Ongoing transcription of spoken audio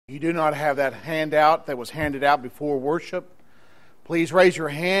You do not have that handout that was handed out before worship, please raise your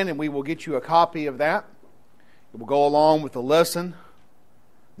hand and we will get you a copy of that. It will go along with the lesson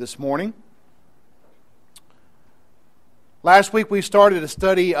this morning. Last week we started a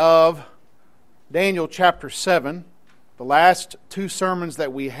study of Daniel chapter 7. The last two sermons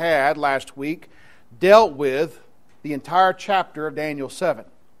that we had last week dealt with the entire chapter of Daniel 7,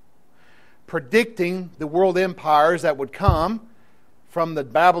 predicting the world empires that would come from the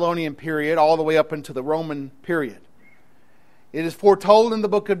Babylonian period all the way up into the Roman period. It is foretold in the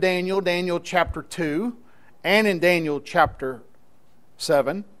book of Daniel, Daniel chapter 2, and in Daniel chapter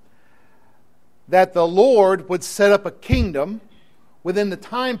 7, that the Lord would set up a kingdom within the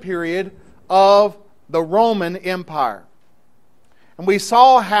time period of the Roman Empire. And we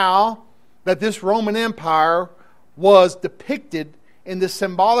saw how that this Roman Empire was depicted in this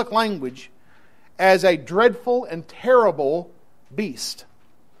symbolic language as a dreadful and terrible beast.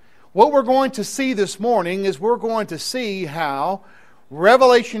 What we're going to see this morning is we're going to see how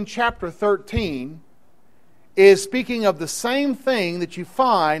Revelation chapter 13 is speaking of the same thing that you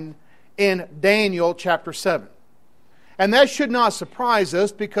find in Daniel chapter 7. And that should not surprise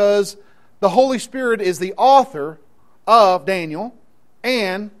us because the Holy Spirit is the author of Daniel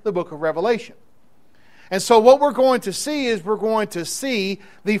and the book of Revelation. And so what we're going to see is we're going to see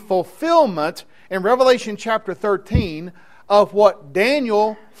the fulfillment in Revelation chapter 13 of what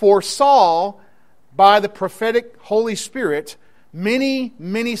Daniel foresaw by the prophetic Holy Spirit many,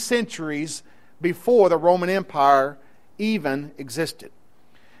 many centuries before the Roman Empire even existed.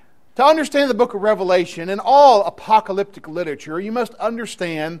 To understand the book of Revelation and all apocalyptic literature, you must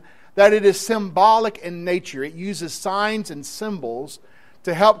understand that it is symbolic in nature. It uses signs and symbols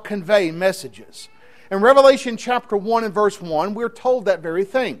to help convey messages. In Revelation chapter 1 and verse 1, we're told that very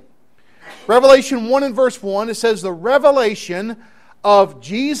thing. Revelation 1 and verse 1, it says, the revelation of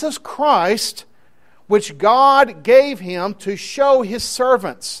Jesus Christ, which God gave him to show his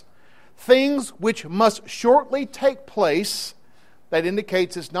servants, things which must shortly take place. That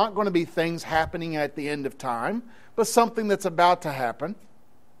indicates it's not going to be things happening at the end of time, but something that's about to happen.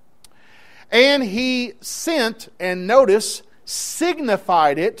 And he sent, and notice,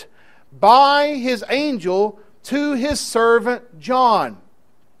 signified it by his angel to his servant John.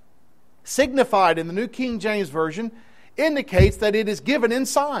 Signified in the New King James Version indicates that it is given in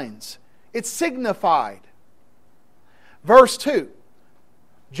signs. It's signified. Verse 2.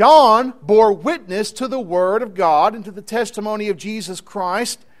 John bore witness to the word of God and to the testimony of Jesus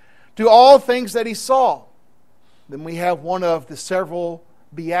Christ, to all things that he saw. Then we have one of the several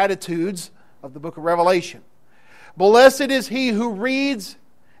beatitudes of the book of Revelation. Blessed is he who reads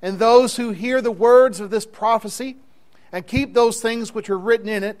and those who hear the words of this prophecy and keep those things which are written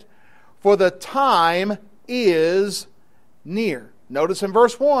in it, for the time is near. Notice in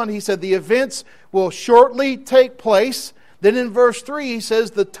verse 1, he said the events will shortly take place. Then in verse 3, he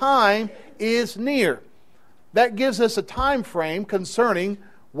says the time is near. That gives us a time frame concerning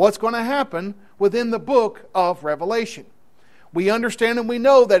what's going to happen within the book of Revelation. We understand and we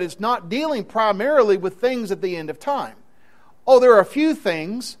know that it's not dealing primarily with things at the end of time. Oh, there are a few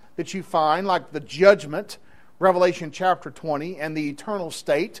things that you find, like the judgment, Revelation chapter 20, and the eternal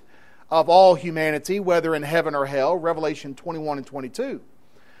state of all humanity, whether in heaven or hell, Revelation 21 and 22.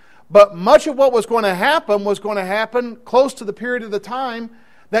 But much of what was going to happen close to the period of the time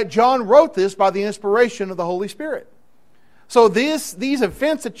that John wrote this by the inspiration of the Holy Spirit. So these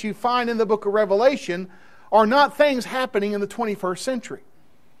events that you find in the book of Revelation are not things happening in the 21st century.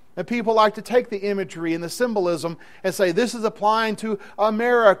 And people like to take the imagery and the symbolism and say this is applying to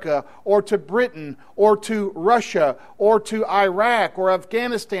America or to Britain or to Russia or to Iraq or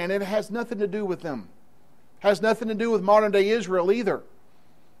Afghanistan. It has nothing to do with them. It has nothing to do with modern day Israel either.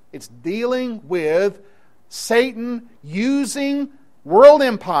 It's dealing with Satan using world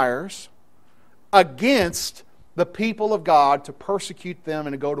empires against the people of God to persecute them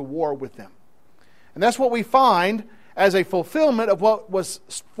and to go to war with them. And that's what we find as a fulfillment of what was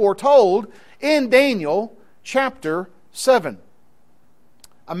foretold in Daniel chapter 7.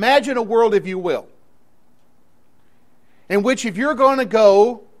 Imagine a world, if you will, in which if you're going to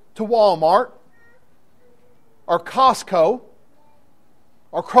go to Walmart or Costco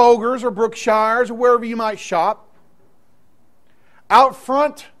or Kroger's or Brookshire's or wherever you might shop, out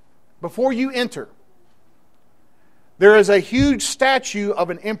front, before you enter, there is a huge statue of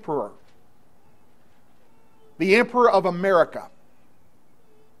an emperor. The Emperor of America.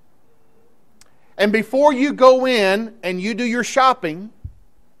 And before you go in and you do your shopping,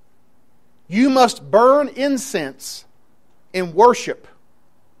 you must burn incense in worship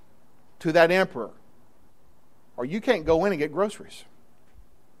to that emperor. Or you can't go in and get groceries.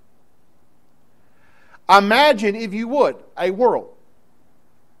 Imagine, if you would, a world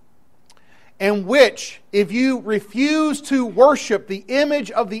in which, if you refuse to worship the image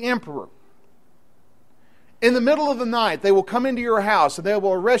of the emperor, in the middle of the night they will come into your house and they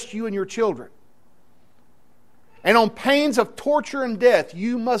will arrest you and your children. And on pains of torture and death,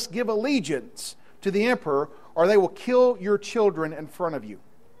 you must give allegiance to the emperor, or they will kill your children in front of you.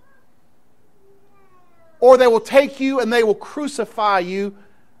 Or they will take you and they will crucify you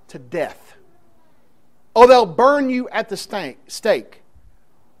to death. Or they'll burn you at the stake.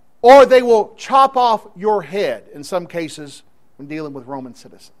 Or they will chop off your head, in some cases when dealing with Roman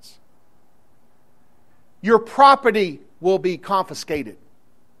citizens. Your property will be confiscated.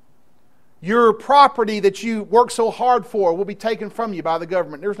 Your property that you work so hard for will be taken from you by the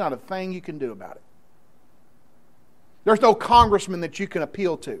government. There's not a thing you can do about it. There's no congressman that you can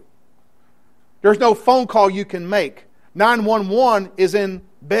appeal to. There's no phone call you can make. 911 is in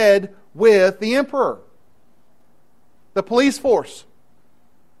bed with the emperor. The police force.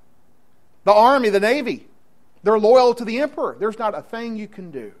 The army, the navy. They're loyal to the emperor. There's not a thing you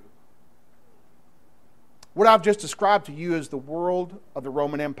can do. What I've just described to you is the world of the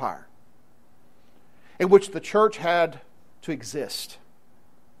Roman Empire, in which the church had to exist.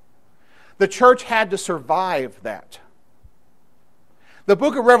 The church had to survive that. The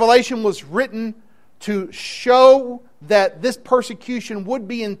book of Revelation was written to show that this persecution would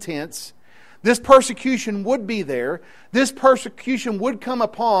be intense. This persecution would be there. This persecution would come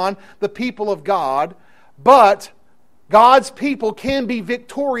upon the people of God. But God's people can be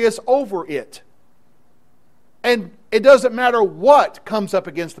victorious over it. And it doesn't matter what comes up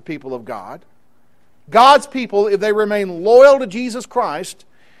against the people of God. God's people, if they remain loyal to Jesus Christ,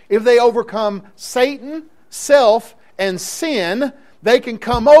 if they overcome Satan, self, and sin, they can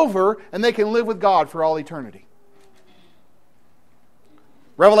come over and they can live with God for all eternity.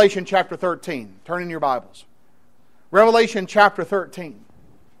 Revelation chapter 13. Turn in your Bibles. Revelation chapter 13.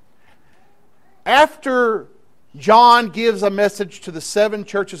 After John gives a message to the 7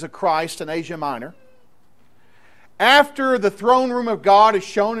 churches of Christ in Asia Minor, after the throne room of God is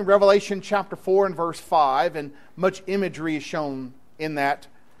shown in Revelation chapter 4 and verse 5, and much imagery is shown in that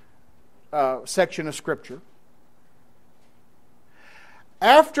section of Scripture.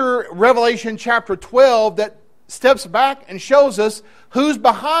 After Revelation chapter 12, that steps back and shows us who's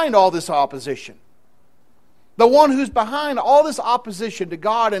behind all this opposition. The one who's behind all this opposition to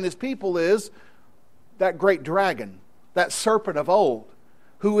God and His people is that great dragon, that serpent of old,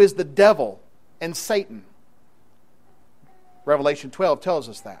 who is the devil and Satan. Revelation 12 tells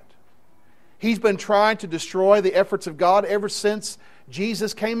us that. He's been trying to destroy the efforts of God ever since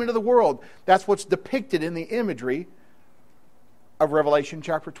Jesus came into the world. That's what's depicted in the imagery of Revelation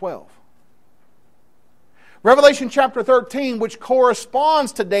chapter 12. Revelation chapter 13, which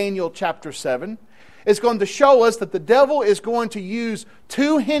corresponds to Daniel chapter 7, is going to show us that the devil is going to use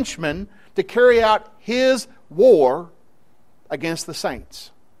 2 henchmen to carry out his war against the saints.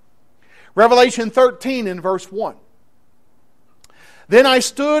 Revelation 13 in verse 1. Then I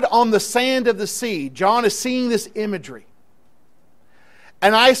stood on the sand of the sea. John is seeing this imagery.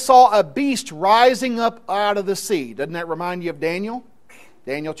 And I saw a beast rising up out of the sea. Doesn't that remind you of Daniel?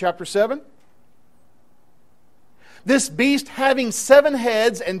 Daniel chapter 7. This beast having 7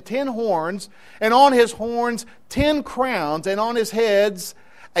 heads and 10 horns, and on his horns 10 crowns, and on his heads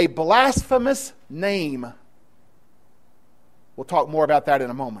a blasphemous name. We'll talk more about that in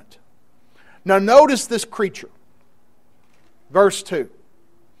a moment. Now notice this creature. Verse 2.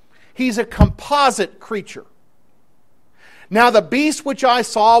 He's a composite creature. Now the beast which I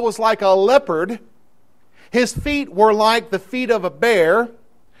saw was like a leopard. His feet were like the feet of a bear.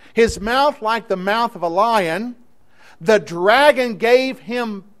 His mouth like the mouth of a lion. The dragon gave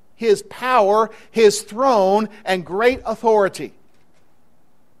him his power, his throne, and great authority.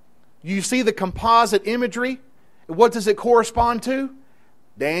 You see the composite imagery? What does it correspond to?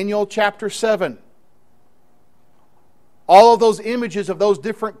 Daniel chapter 7. All of those images of those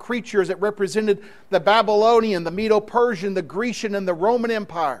different creatures that represented the Babylonian, the Medo-Persian, the Grecian, and the Roman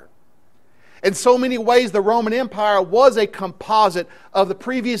Empire. In so many ways, the Roman Empire was a composite of the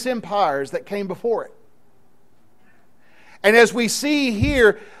previous empires that came before it. And as we see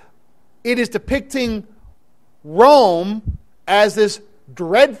here, it is depicting Rome as this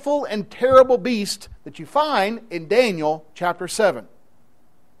dreadful and terrible beast that you find in Daniel chapter 7.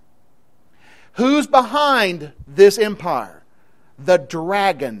 Who's behind this empire? The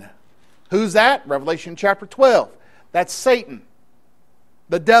dragon. Who's that? Revelation chapter 12. That's Satan,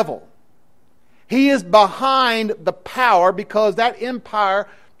 the devil. He is behind the power because that empire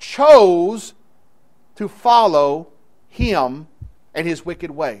chose to follow him and his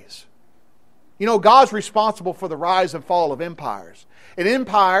wicked ways. You know, God's responsible for the rise and fall of empires. And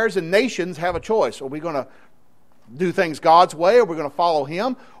empires and nations have a choice. Are we going to do things God's way? Are we going to follow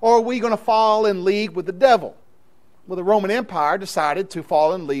Him? Or are we going to fall in league with the devil? Well, the Roman Empire decided to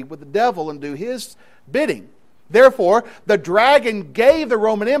fall in league with the devil and do his bidding. Therefore, the dragon gave the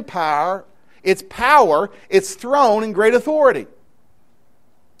Roman Empire its power, its throne, and great authority.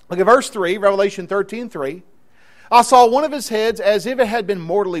 Look at verse 3, Revelation 13:3. I saw one of his heads as if it had been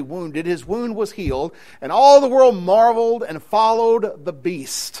mortally wounded. His wound was healed, and all the world marveled and followed the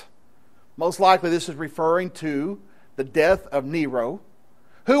beast. Most likely this is referring to the death of Nero,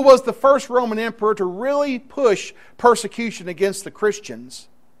 who was the first Roman emperor to really push persecution against the Christians.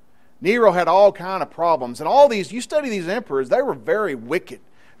 Nero had all kind of problems. And all these, you study these emperors, they were very wicked,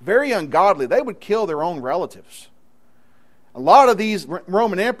 very ungodly. They would kill their own relatives. A lot of these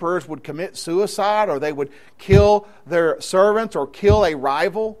Roman emperors would commit suicide, or they would kill their servants or kill a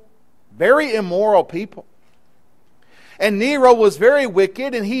rival. Very immoral people. And Nero was very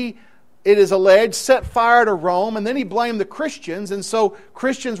wicked, and he, it is alleged, set fire to Rome, and then he blamed the Christians, and so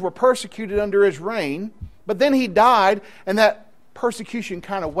Christians were persecuted under his reign. But then he died, and that persecution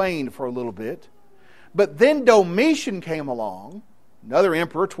kind of waned for a little bit. But then Domitian came along, another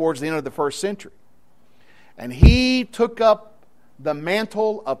emperor towards the end of the first century. And he took up the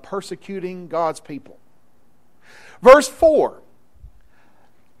mantle of persecuting God's people. Verse 4.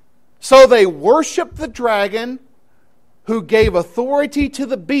 So they worshiped the dragon who gave authority to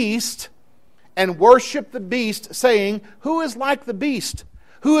the beast, and worshiped the beast, saying, who is like the beast?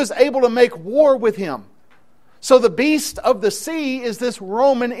 Who is able to make war with him? So the beast of the sea is this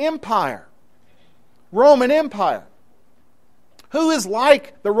Roman Empire. Roman Empire. Who is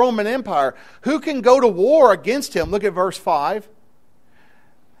like the Roman Empire? Who can go to war against him? Look at verse 5.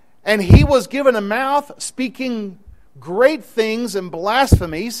 And he was given a mouth speaking great things and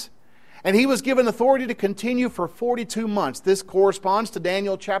blasphemies, and he was given authority to continue for 42 months. This corresponds to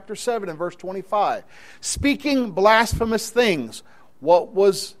Daniel chapter 7 and verse 25. Speaking blasphemous things. What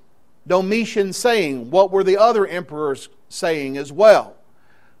was Domitian saying? What were the other emperors saying as well?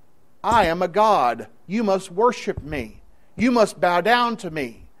 I am a god. You must worship me. You must bow down to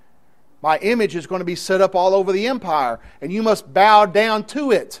me. My image is going to be set up all over the empire, and you must bow down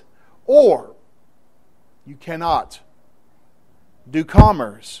to it. Or you cannot do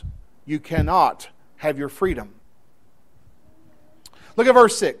commerce. You cannot have your freedom. Look at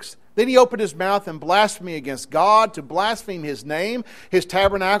verse 6. Then he opened his mouth and blasphemed against God, to blaspheme his name, his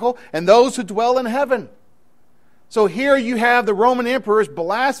tabernacle, and those who dwell in heaven. So here you have the Roman emperors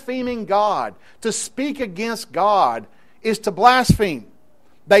blaspheming God. To speak against God is to blaspheme.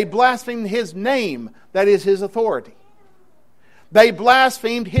 They blasphemed his name, that is his authority. They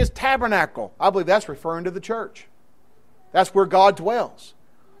blasphemed his tabernacle. I believe that's referring to the church. That's where God dwells.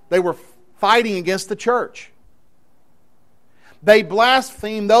 They were fighting against the church. They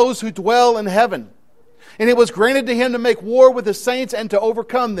blasphemed those who dwell in heaven. And it was granted to him to make war with the saints and to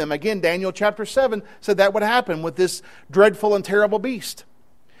overcome them. Again, Daniel chapter 7 said that would happen with this dreadful and terrible beast.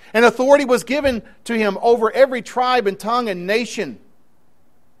 And authority was given to him over every tribe and tongue and nation.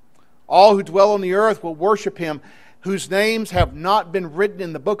 All who dwell on the earth will worship him, whose names have not been written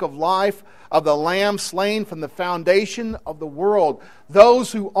in the book of life of the Lamb slain from the foundation of the world.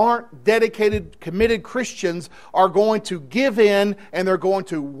 Those who aren't dedicated, committed Christians are going to give in, and they're going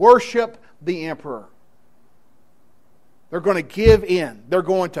to worship the emperor. They're going to give in. They're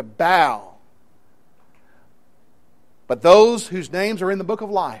going to bow. But those whose names are in the book of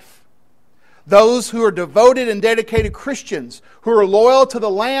life, those who are devoted and dedicated Christians, who are loyal to the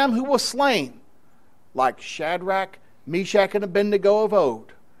Lamb who was slain, like Shadrach, Meshach, and Abednego of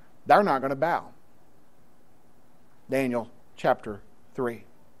old, they're not going to bow. Daniel chapter 3.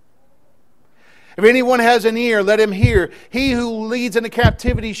 If anyone has an ear, let him hear. He who leads into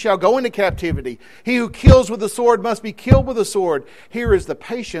captivity shall go into captivity. He who kills with the sword must be killed with the sword. Here is the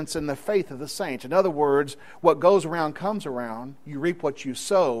patience and the faith of the saints. In other words, what goes around comes around. You reap what you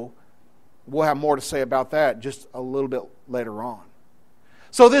sow. We'll have more to say about that just a little bit later on.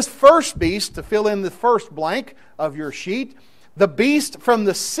 So this first beast, to fill in the first blank of your sheet, the beast from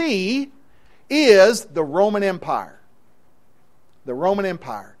the sea is the Roman Empire. The Roman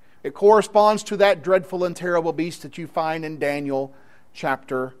Empire. It corresponds to that dreadful and terrible beast that you find in Daniel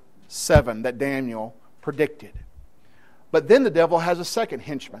chapter 7 that Daniel predicted. But then the devil has a second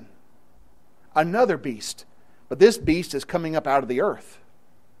henchman, another beast. But this beast is coming up out of the earth.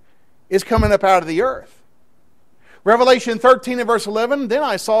 It's coming up out of the earth. Revelation 13 and verse 11, then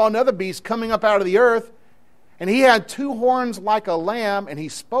I saw another beast coming up out of the earth, and he had two horns like a lamb, and he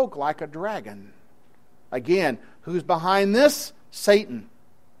spoke like a dragon. Again, who's behind this? Satan.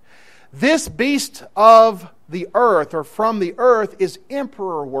 This beast of the earth, or from the earth, is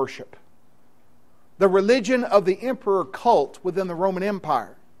emperor worship. The religion of the emperor cult within the Roman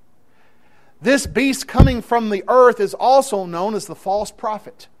Empire. This beast coming from the earth is also known as the false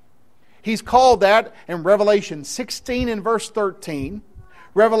prophet. He's called that in Revelation 16 and verse 13,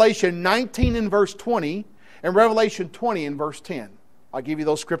 Revelation 19 and verse 20, and Revelation 20 and verse 10. I'll give you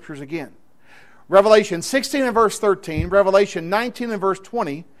those scriptures again. Revelation 16 and verse 13, Revelation 19 and verse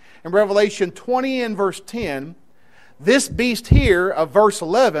 20, and Revelation 20 and verse 10. This beast here of verse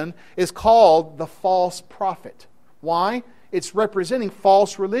 11 is called the false prophet. Why? It's representing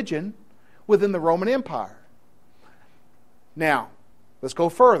false religion within the Roman Empire. Now, let's go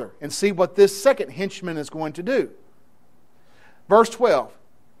further and see what this second henchman is going to do. Verse 12.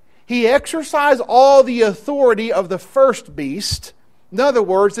 He exercised all the authority of the first beast. In other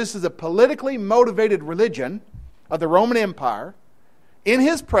words, this is a politically motivated religion of the Roman Empire. In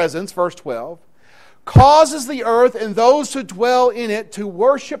his presence, verse 12, causes the earth and those who dwell in it to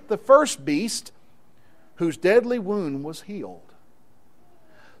worship the first beast, whose deadly wound was healed.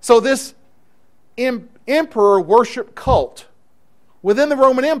 So this emperor worship cult within the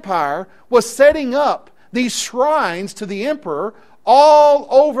Roman Empire was setting up these shrines to the emperor all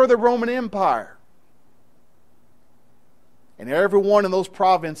over the Roman Empire. And everyone in those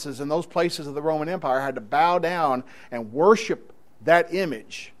provinces and those places of the Roman Empire had to bow down and worship that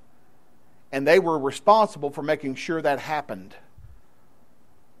image. And they were responsible for making sure that happened.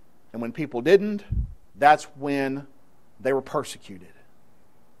 And when people didn't, that's when they were persecuted.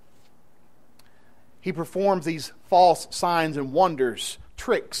 He performs these false signs and wonders,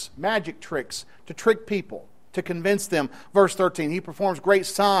 tricks, magic tricks, to trick people, to convince them. Verse 13, he performs great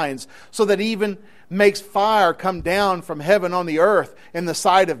signs so that even makes fire come down from heaven on the earth in the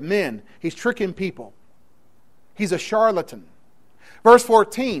sight of men. He's tricking people. He's a charlatan. Verse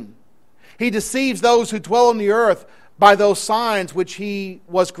 14, he deceives those who dwell on the earth by those signs which he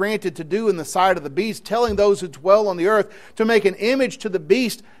was granted to do in the sight of the beast, telling those who dwell on the earth to make an image to the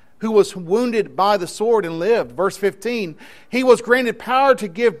beast who was wounded by the sword and lived. Verse 15, he was granted power to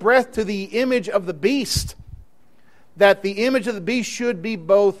give breath to the image of the beast, that the image of the beast should be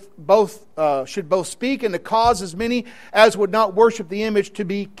both speak and to cause as many as would not worship the image to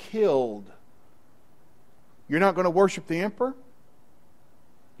be killed. You're not going to worship the emperor?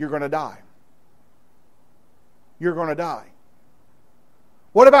 You're going to die. You're going to die.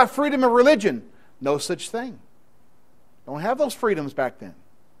 What about freedom of religion? No such thing. Don't have those freedoms back then.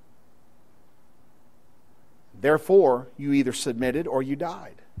 Therefore, you either submitted or you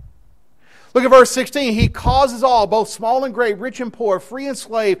died. Look at verse 16. He causes all, both small and great, rich and poor, free and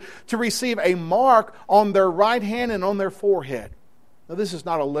slave, to receive a mark on their right hand and on their forehead. Now, this is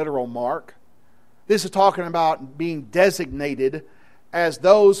not a literal mark. This is talking about being designated as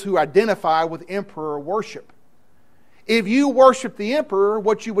those who identify with emperor worship. If you worship the emperor,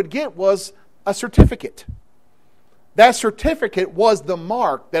 what you would get was a certificate. That certificate was the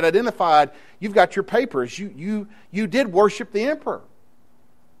mark that identified you've got your papers. You did worship the emperor.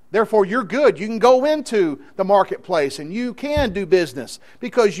 Therefore, you're good. You can go into the marketplace and you can do business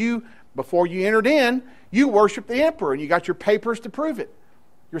because before you entered in, you worshiped the emperor and you got your papers to prove it.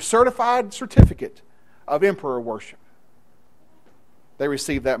 Your certified certificate of emperor worship. They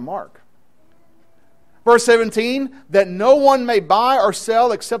received that mark. Verse 17, that no one may buy or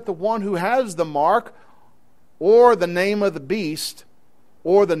sell except the one who has the mark or the name of the beast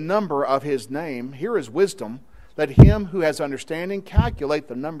or the number of his name. Here is wisdom. Let him who has understanding calculate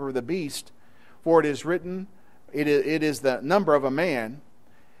the number of the beast, for it is written, it is the number of a man.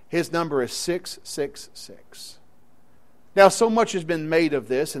 His number is 666. Now, so much has been made of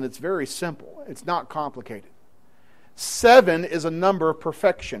this, and it's very simple. It's not complicated. 7 is a number of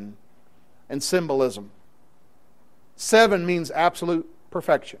perfection and symbolism. 7 means absolute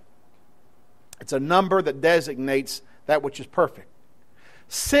perfection. It's a number that designates that which is perfect.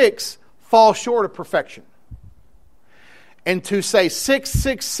 6 falls short of perfection. And to say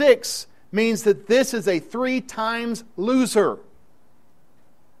 666 means that this is a 3 times loser.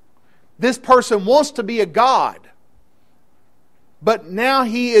 This person wants to be a god. But now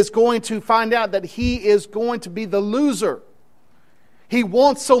he is going to find out that he is going to be the loser. He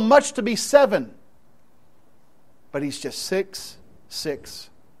wants so much to be 7. But he's just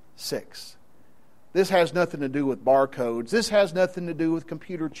 666. This has nothing to do with barcodes. This has nothing to do with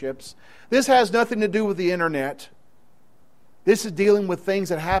computer chips. This has nothing to do with the internet. This is dealing with things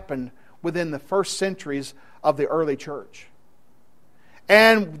that happened within the first centuries of the early church.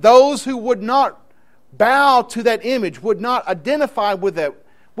 And those who would not bow to that image, would not identify with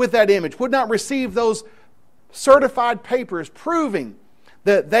that image, would not receive those certified papers proving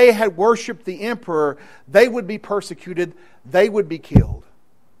that they had worshipped the emperor, they would be persecuted, they would be killed.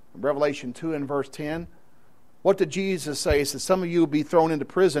 In Revelation 2 and verse 10, what did Jesus say? He said, some of you will be thrown into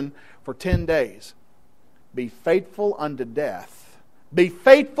prison for 10 days. Be faithful unto death. Be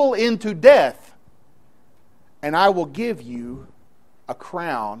faithful into death, and I will give you a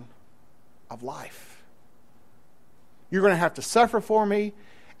crown of life. You're going to have to suffer for me,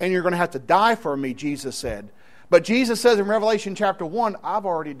 and you're going to have to die for me, Jesus said. But Jesus says in Revelation chapter 1, I've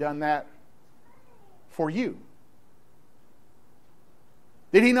already done that for you.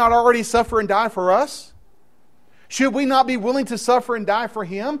 Did He not already suffer and die for us? Should we not be willing to suffer and die for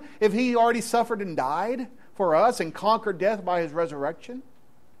Him if He already suffered and died for us and conquered death by His resurrection?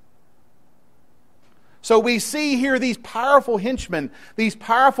 So we see here these powerful henchmen, these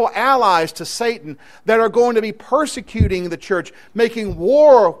powerful allies to Satan that are going to be persecuting the church, making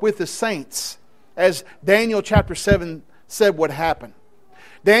war with the saints, as Daniel chapter 7 said would happen.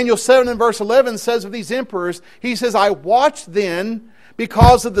 Daniel 7 and verse 11 says of these emperors, he says, I watched then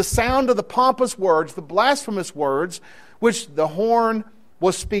because of the sound of the pompous words, the blasphemous words, which the horn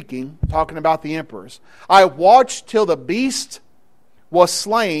was speaking, talking about the emperors. I watched till the beast was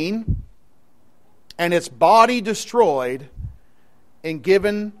slain, and its body destroyed and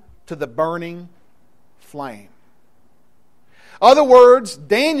given to the burning flame. Other words,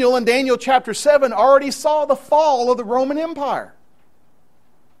 Daniel in Daniel chapter 7 already saw the fall of the Roman Empire.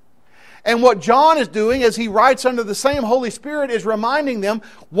 And what John is doing as he writes under the same Holy Spirit is reminding them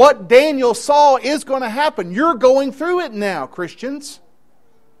what Daniel saw is going to happen. You're going through it now, Christians.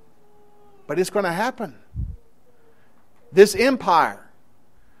 But it's going to happen. This empire,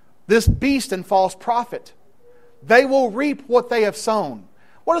 this beast and false prophet, they will reap what they have sown.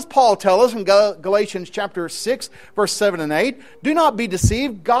 What does Paul tell us in Galatians chapter 6, verse 7 and 8? Do not be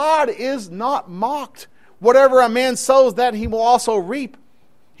deceived. God is not mocked. Whatever a man sows, that he will also reap.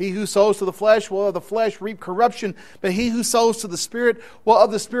 He who sows to the flesh will of the flesh reap corruption, but he who sows to the Spirit will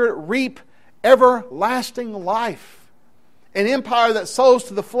of the Spirit reap everlasting life. An empire that sows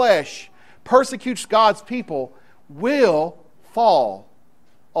to the flesh, persecutes God's people, will fall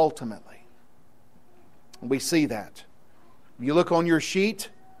ultimately. We see that. You look on your sheet,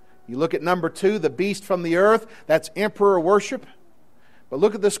 you look at number 2, the beast from the earth, that's emperor worship. But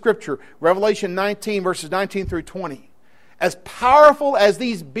look at the scripture, Revelation 19, verses 19 through 20. As powerful as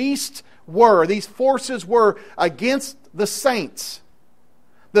these beasts were, these forces were against the saints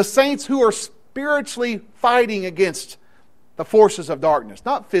who are spiritually fighting against the forces of darkness,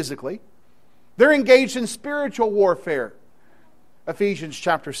 not physically. They're engaged in spiritual warfare. Ephesians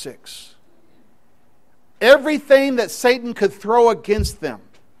chapter 6. Everything that Satan could throw against them.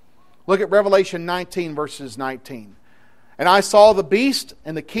 Look at Revelation 19, verses 19. And I saw the beast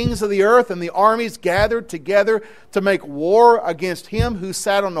and the kings of the earth and the armies gathered together to make war against him who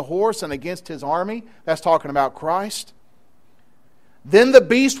sat on the horse and against his army. That's talking about Christ. Then the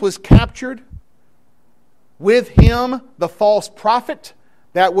beast was captured. With him the false prophet,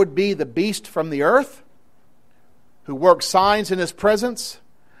 that would be the beast from the earth, who worked signs in his presence,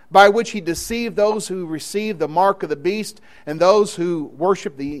 by which he deceived those who received the mark of the beast and those who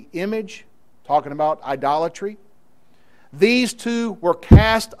worship the image, talking about idolatry. These two were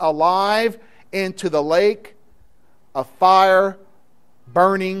cast alive into the lake of fire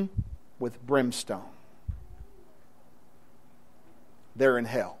burning with brimstone. They're in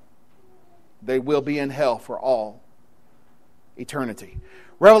hell. They will be in hell for all eternity.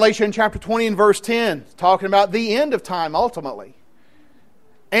 Revelation chapter 20 and verse 10, talking about the end of time ultimately.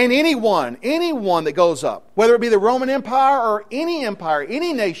 And anyone that goes up, whether it be the Roman Empire or any empire,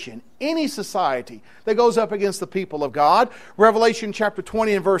 any nation, any society that goes up against the people of God. Revelation chapter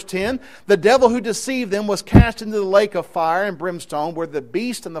 20 and verse 10, the devil who deceived them was cast into the lake of fire and brimstone, where the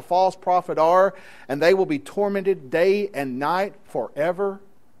beast and the false prophet are, and they will be tormented day and night forever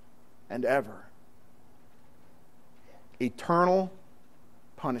and ever. Eternal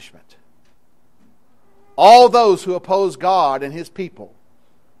punishment. All those who oppose God and His people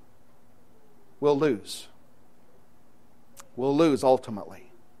will lose. Will lose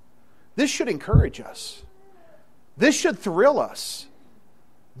ultimately. This should encourage us. This should thrill us.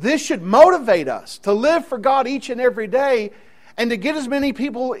 This should motivate us to live for God each and every day and to get as many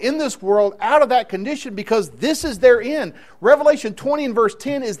people in this world out of that condition, because this is their end. Revelation 20 and verse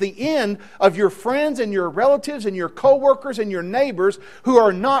 10 is the end of your friends and your relatives and your co-workers and your neighbors who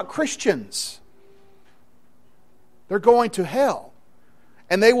are not Christians. They're going to hell.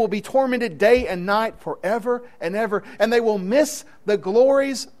 And they will be tormented day and night forever and ever. And they will miss the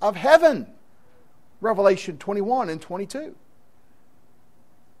glories of heaven. Revelation 21 and 22.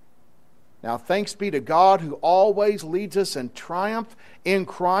 Now thanks be to God who always leads us in triumph in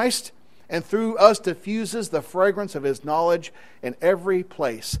Christ, and through us diffuses the fragrance of His knowledge in every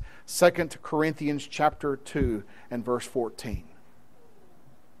place. 2 Corinthians chapter 2 and verse 14.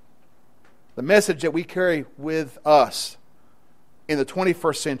 The message that we carry with us in the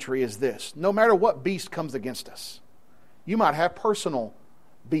 21st century is this: no matter what beast comes against us, you might have personal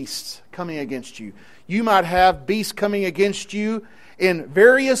beasts coming against you. You might have beasts coming against you in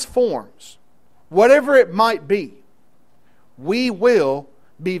various forms. Whatever it might be, we will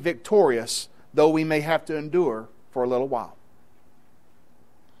be victorious, though we may have to endure for a little while.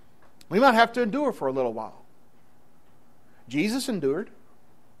 We might have to endure for a little while. Jesus endured.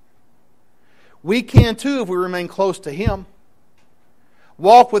 We can too if we remain close to Him.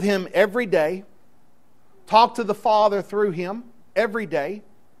 Walk with Him every day. Talk to the Father through Him every day.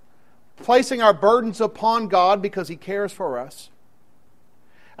 Placing our burdens upon God because He cares for us.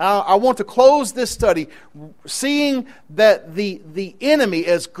 I want to close this study seeing that the enemy,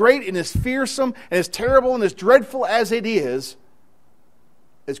 as great and as fearsome and as terrible and as dreadful as it is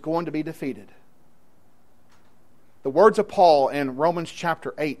going to be defeated. The words of Paul in Romans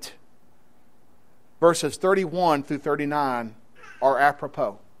chapter 8, verses 31 through 39 are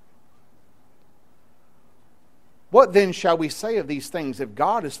apropos. What then shall we say of these things? If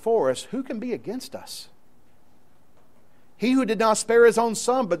God is for us, who can be against us? He who did not spare His own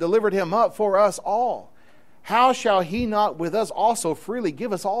Son, but delivered Him up for us all, how shall He not with us also freely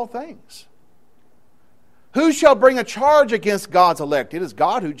give us all things? Who shall bring a charge against God's elect? It is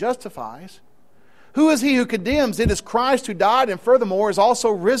God who justifies. Who is he who condemns? It is Christ who died and furthermore is also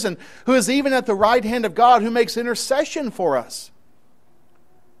risen, who is even at the right hand of God, who makes intercession for us.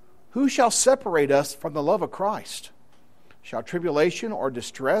 Who shall separate us from the love of Christ? Shall tribulation or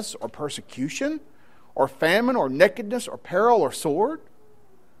distress or persecution or famine or nakedness or peril or sword?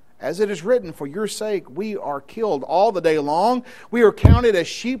 As it is written, for your sake we are killed all the day long. We are counted as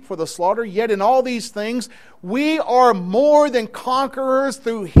sheep for the slaughter. Yet in all these things we are more than conquerors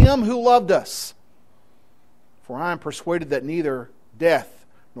through Him who loved us. For I am persuaded that neither death,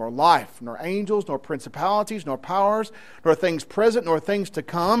 nor life, nor angels, nor principalities, nor powers, nor things present, nor things to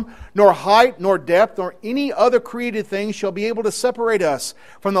come, nor height, nor depth, nor any other created thing shall be able to separate us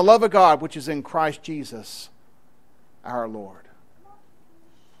from the love of God which is in Christ Jesus our Lord.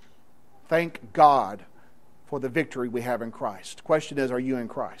 Thank God for the victory we have in Christ. The question is, are you in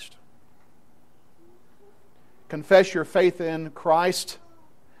Christ? Confess your faith in Christ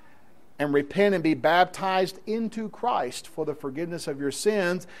and repent and be baptized into Christ for the forgiveness of your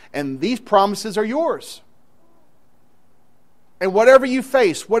sins, and these promises are yours. And whatever you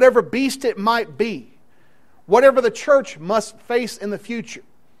face, whatever beast it might be, whatever the church must face in the future,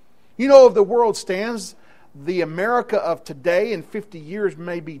 you know, if the world stands, the America of today in 50 years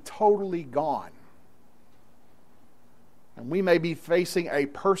may be totally gone. And we may be facing a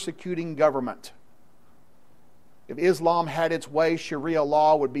persecuting government. If Islam had its way, Sharia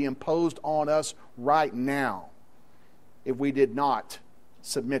law would be imposed on us right now if we did not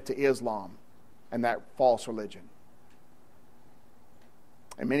submit to Islam and that false religion.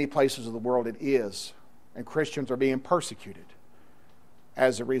 In many places of the world it is, and Christians are being persecuted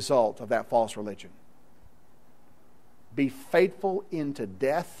as a result of that false religion. Be faithful into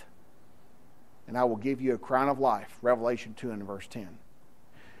death, and I will give you a crown of life. Revelation 2 and verse 10.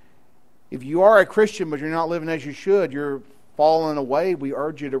 If you are a Christian but you're not living as you should, you're falling away, we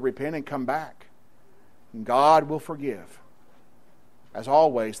urge you to repent and come back. And God will forgive. As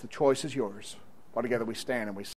always, the choice is yours. While together we stand and we